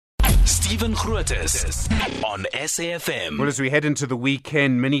Stephen Grootes on SAFM. Well, as we head into the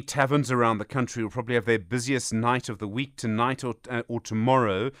weekend, many taverns around the country will probably have their busiest night of the week tonight or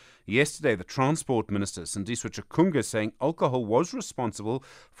tomorrow. Yesterday, the Transport Minister, Sindiswa Chikunga, saying alcohol was responsible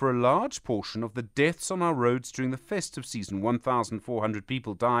for a large portion of the deaths on our roads during the festive season. 1,400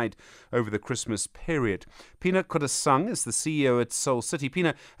 people died over the Christmas period. Phinah Kodisang is the CEO at Soul City.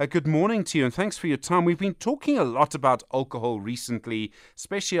 Phinah, good morning to you and thanks for your time. We've been talking a lot about alcohol recently,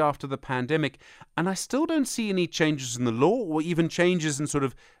 especially after the pandemic, and I still don't see any changes in the law or even changes in sort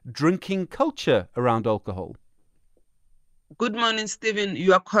of drinking culture around alcohol. Good morning, Stephen.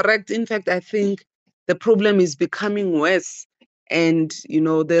 You are correct. In fact, I think the problem is becoming worse. And,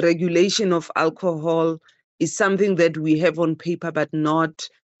 the regulation of alcohol is something that we have on paper, but not,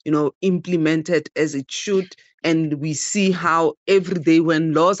 implemented as it should. And we see how every day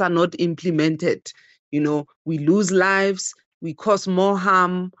when laws are not implemented, we lose lives, we cause more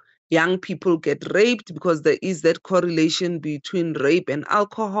harm. Young people get raped because there is that correlation between rape and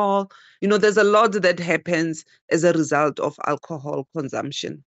alcohol. There's a lot that happens as a result of alcohol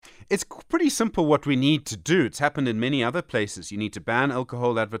consumption. It's pretty simple what we need to do. It's happened in many other places. You need to ban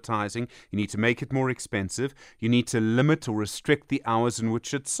alcohol advertising. You need to make it more expensive. You need to limit or restrict the hours in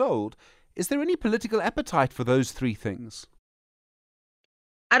which it's sold. Is there any political appetite for those three things?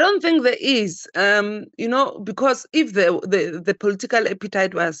 I don't think there is, because if the political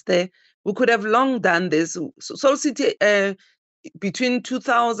appetite was there, we could have long done this. Soul City, between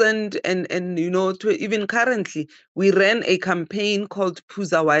 2000 and to even currently, we ran a campaign called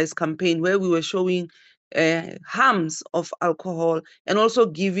Phuza Wise campaign where we were showing harms of alcohol and also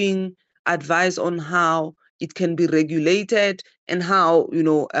giving advice on how it can be regulated and how,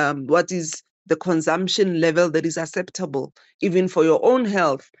 what is the consumption level that is acceptable, even for your own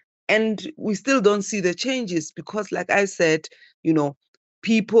health. And we still don't see the changes because, like I said,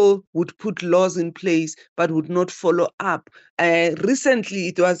 people would put laws in place but would not follow up. Recently,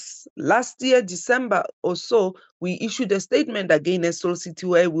 it was last year, December or so, we issued a statement again as Soul City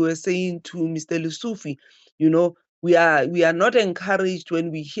where we were saying to Mr. Lusufi, we are not encouraged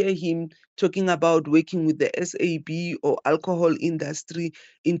when we hear him talking about working with the SAB or alcohol industry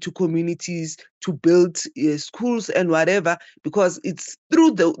into communities to build schools and whatever, because it's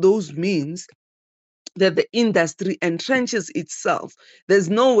through those means that the industry entrenches itself.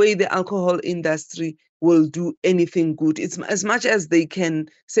 There's no way the alcohol industry will do anything good. It's as much as they can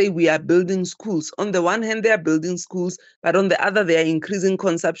say we are building schools. On the one hand, they are building schools, but on the other, they are increasing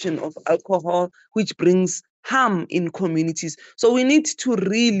consumption of alcohol, which brings harm in communities. So we need to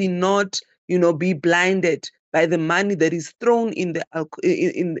really not, be blinded by the money that is thrown in the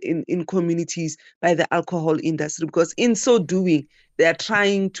in communities by the alcohol industry, because in so doing, they are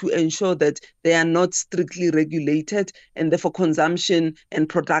trying to ensure that they are not strictly regulated and therefore consumption and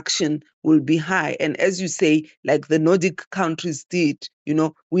production will be high. And as you say, like the Nordic countries did,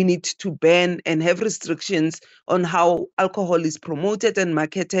 we need to ban and have restrictions on how alcohol is promoted and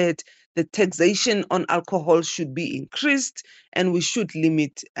marketed. The taxation on alcohol should be increased and we should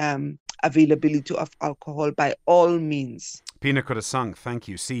limit availability of alcohol by all means. Phinah Kodisang, thank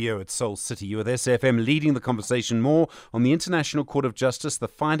you. CEO at Soul City. You with SAFM leading the conversation more on the International Court of Justice, the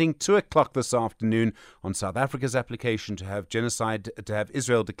finding 2:00 this afternoon on South Africa's application to have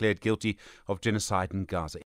Israel declared guilty of genocide in Gaza.